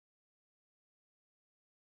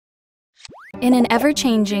In an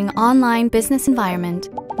ever-changing online business environment,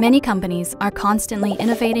 many companies are constantly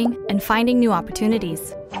innovating and finding new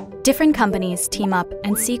opportunities. Different companies team up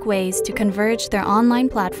and seek ways to converge their online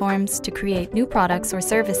platforms to create new products or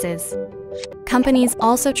services. Companies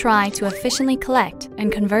also try to efficiently collect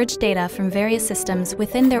and converge data from various systems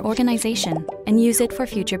within their organization and use it for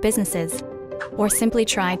future businesses, or simply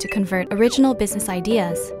try to convert original business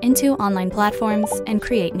ideas into online platforms and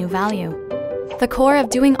create new value. The core of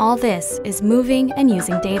doing all this is moving and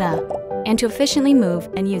using data. And to efficiently move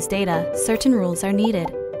and use data, certain rules are needed.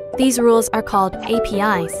 These rules are called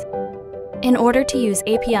APIs. In order to use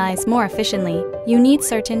APIs more efficiently, you need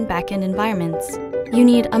certain backend environments. You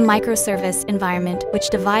need a microservice environment which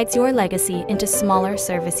divides your legacy into smaller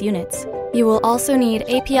service units. You will also need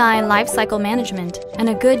API lifecycle management and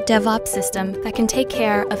a good DevOps system that can take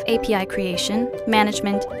care of API creation,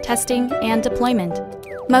 management, testing, and deployment.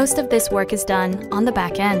 Most of this work is done on the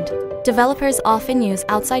back end. Developers often use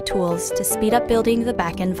outside tools to speed up building the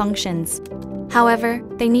back-end functions. However,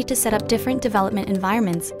 they need to set up different development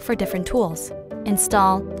environments for different tools,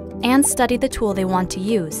 install, and study the tool they want to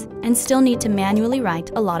use, and still need to manually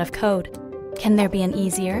write a lot of code. Can there be an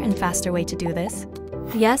easier and faster way to do this?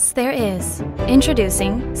 Yes, there is.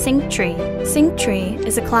 Introducing SyncTree. SyncTree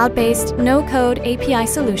is a cloud-based, no-code API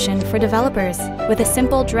solution for developers with a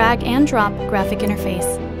simple drag-and-drop graphic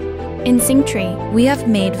interface. In SyncTree, we have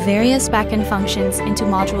made various backend functions into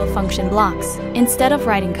module function blocks. Instead of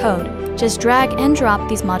writing code, just drag and drop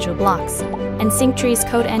these module blocks, and SyncTree's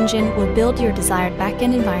code engine will build your desired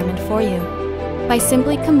backend environment for you. By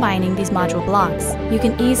simply combining these module blocks, you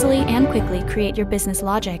can easily and quickly create your business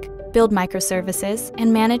logic, build microservices,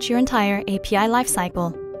 and manage your entire API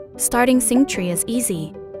lifecycle. Starting SyncTree is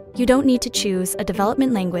easy. You don't need to choose a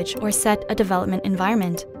development language or set a development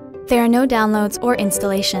environment. There are no downloads or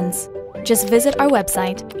installations. Just visit our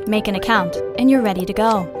website, make an account, and you're ready to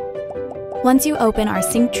go. Once you open our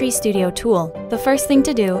SyncTree Studio tool, the first thing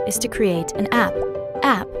to do is to create an app.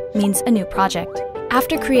 App means a new project.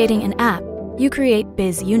 After creating an app, you create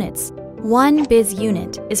biz units. One biz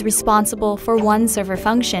unit is responsible for one server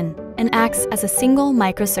function and acts as a single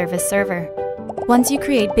microservice server. Once you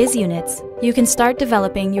create biz units, you can start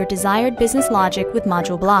developing your desired business logic with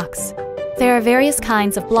module blocks. There are various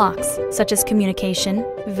kinds of blocks, such as communication,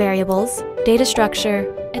 variables, data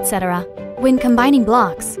structure, etc. When combining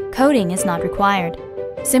blocks, coding is not required.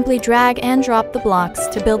 Simply drag and drop the blocks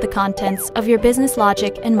to build the contents of your business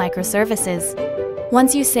logic and microservices.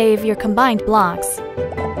 Once you save your combined blocks,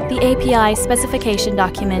 the API specification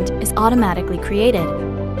document is automatically created.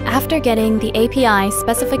 After getting the API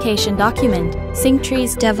specification document,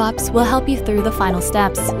 SyncTree's DevOps will help you through the final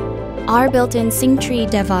steps. Our built-in SyncTree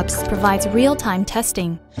DevOps provides real-time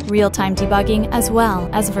testing, real-time debugging, as well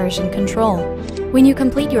as version control. When you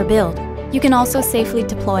complete your build, you can also safely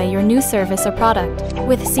deploy your new service or product.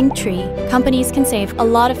 With SyncTree, companies can save a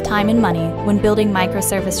lot of time and money when building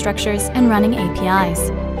microservice structures and running APIs.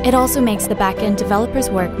 It also makes the backend developers'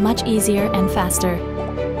 work much easier and faster.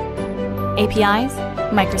 APIs?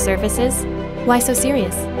 Microservices? Why so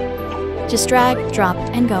serious? Just drag, drop,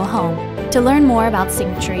 and go home. To learn more about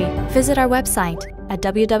SyncTree, visit our website at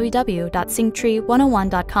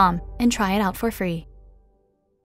www.synctree101.com and try it out for free.